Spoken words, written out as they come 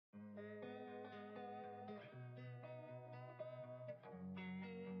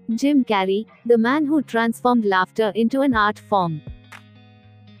Jim Carrey, the man who transformed laughter into an art form.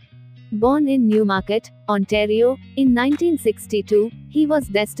 Born in Newmarket, Ontario, in 1962, he was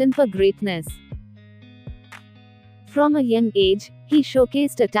destined for greatness. From a young age, he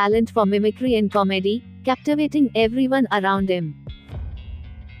showcased a talent for mimicry and comedy, captivating everyone around him.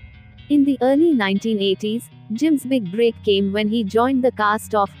 In the early 1980s, Jim's big break came when he joined the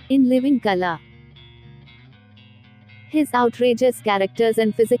cast of In Living Color. His outrageous characters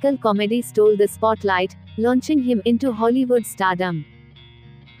and physical comedy stole the spotlight, launching him into Hollywood stardom.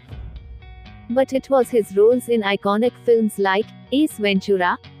 But it was his roles in iconic films like Ace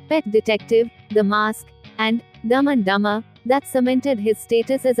Ventura, Pet Detective, The Mask, and Dumb and Dumber that cemented his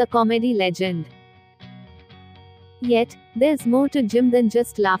status as a comedy legend. Yet, there's more to Jim than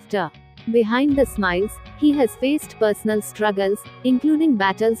just laughter. Behind the smiles, he has faced personal struggles, including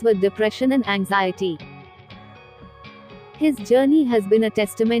battles with depression and anxiety. His journey has been a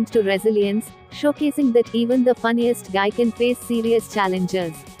testament to resilience, showcasing that even the funniest guy can face serious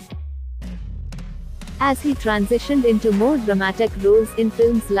challenges. As he transitioned into more dramatic roles in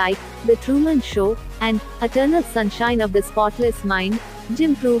films like The Truman Show and Eternal Sunshine of the Spotless Mind,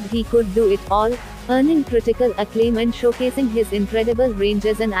 Jim proved he could do it all, earning critical acclaim and showcasing his incredible range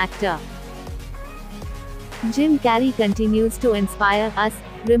as an actor. Jim Carrey continues to inspire us,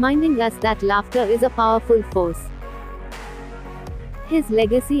 reminding us that laughter is a powerful force. His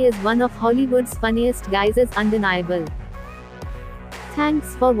legacy as one of Hollywood's funniest guys is undeniable.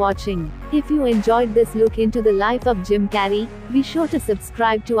 Thanks for watching. If you enjoyed this look into the life of Jim Carrey, be sure to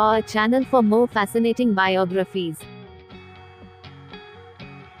subscribe to our channel for more fascinating biographies.